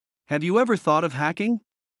Have you ever thought of hacking?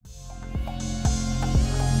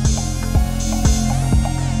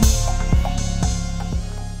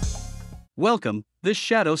 Welcome, this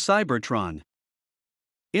Shadow Cybertron.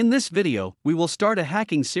 In this video, we will start a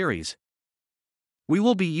hacking series. We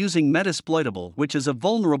will be using Metasploitable, which is a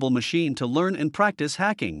vulnerable machine to learn and practice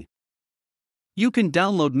hacking. You can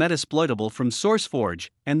download Metasploitable from SourceForge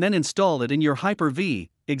and then install it in your Hyper-V,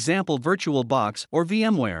 example VirtualBox or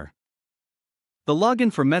VMware. The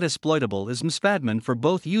login for Metasploitable is mspadmin for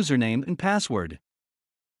both username and password.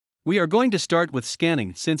 We are going to start with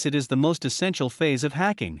scanning since it is the most essential phase of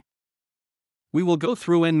hacking. We will go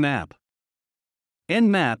through Nmap.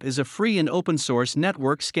 Nmap is a free and open source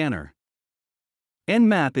network scanner.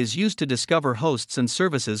 Nmap is used to discover hosts and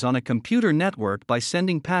services on a computer network by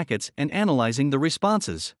sending packets and analyzing the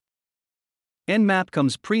responses. Nmap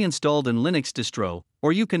comes pre-installed in Linux distro,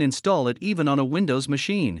 or you can install it even on a Windows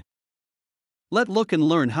machine. Let's look and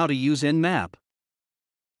learn how to use Nmap.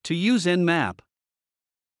 To use Nmap,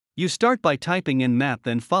 you start by typing Nmap,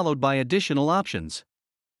 then followed by additional options.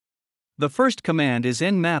 The first command is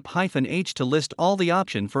nmap-h to list all the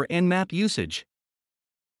options for Nmap usage.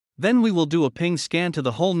 Then we will do a ping scan to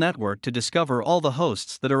the whole network to discover all the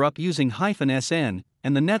hosts that are up using -sn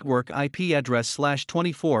and the network IP address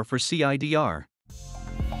 /24 for CIDR.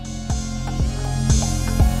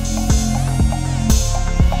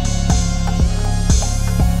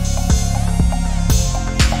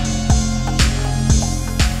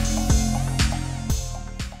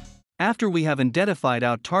 After we have identified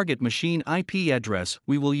our target machine IP address,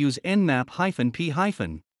 we will use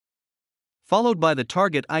nmap-p-. Followed by the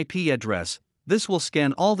target IP address. This will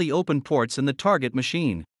scan all the open ports in the target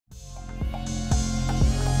machine.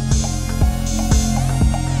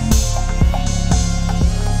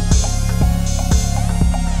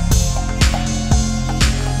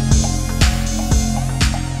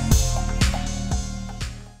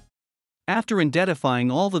 After identifying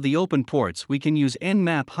all of the open ports, we can use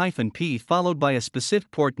nmap-p followed by a specific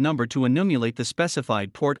port number to enumerate the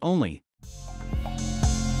specified port only.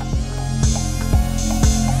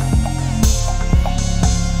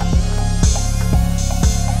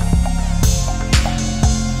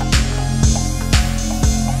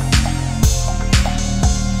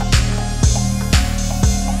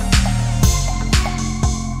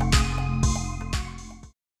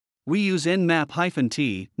 We use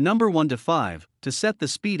nmap-t, number 1 to 5, to set the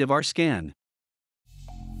speed of our scan.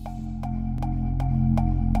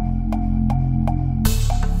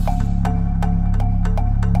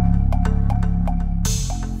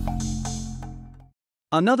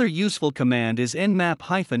 Another useful command is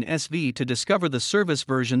nmap-sv to discover the service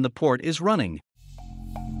version the port is running.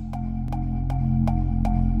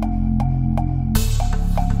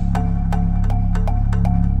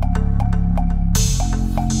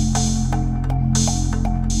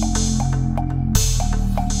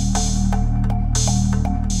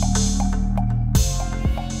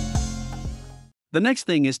 The next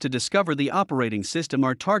thing is to discover the operating system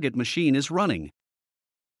our target machine is running.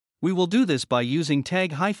 We will do this by using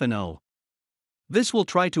tag-o. This will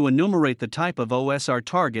try to enumerate the type of OS our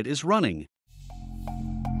target is running.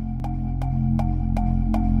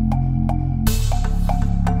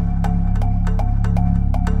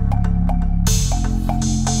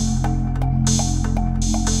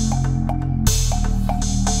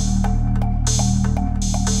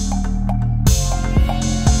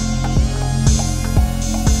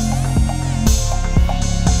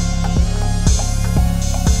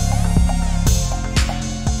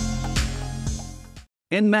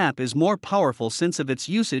 Nmap is more powerful since of its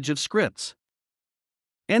usage of scripts.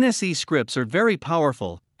 NSE scripts are very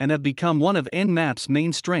powerful and have become one of Nmap's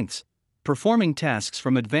main strengths, performing tasks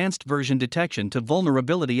from advanced version detection to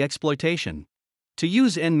vulnerability exploitation. To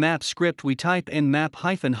use Nmap script, we type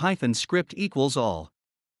nmap-script equals all.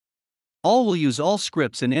 All will use all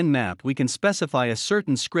scripts in Nmap. We can specify a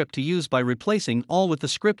certain script to use by replacing all with the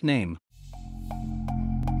script name.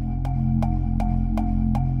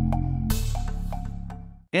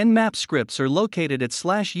 Nmap scripts are located at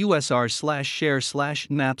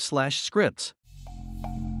 /usr/share/map/scripts.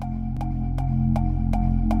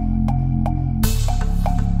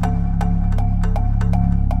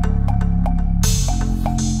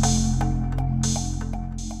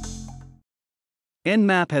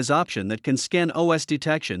 Nmap has option that can scan OS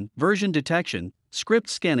detection, version detection, script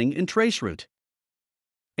scanning and traceroute.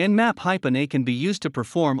 Nmap-a can be used to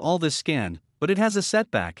perform all this scan, but it has a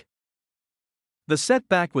setback. The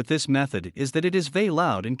setback with this method is that it is very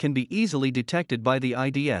loud and can be easily detected by the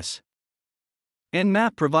IDS.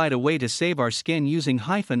 Nmap provide a way to save our scan using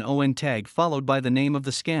 -on tag followed by the name of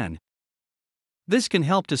the scan. This can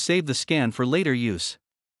help to save the scan for later use.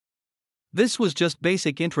 This was just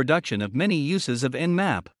basic introduction of many uses of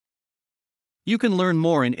Nmap. You can learn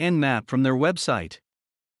more in Nmap from their website.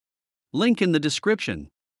 Link in the description.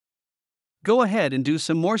 Go ahead and do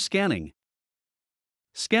some more scanning.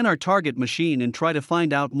 Scan our target machine and try to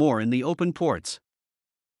find out more in the open ports.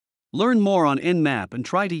 Learn more on Nmap and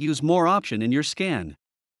try to use more option in your scan.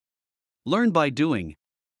 Learn by doing.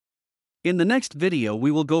 In the next video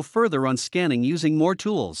we will go further on scanning using more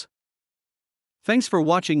tools. Thanks for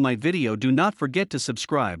watching my video. Do not forget to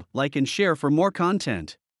subscribe, like and share for more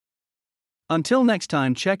content. Until next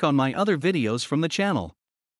time, check on my other videos from the channel.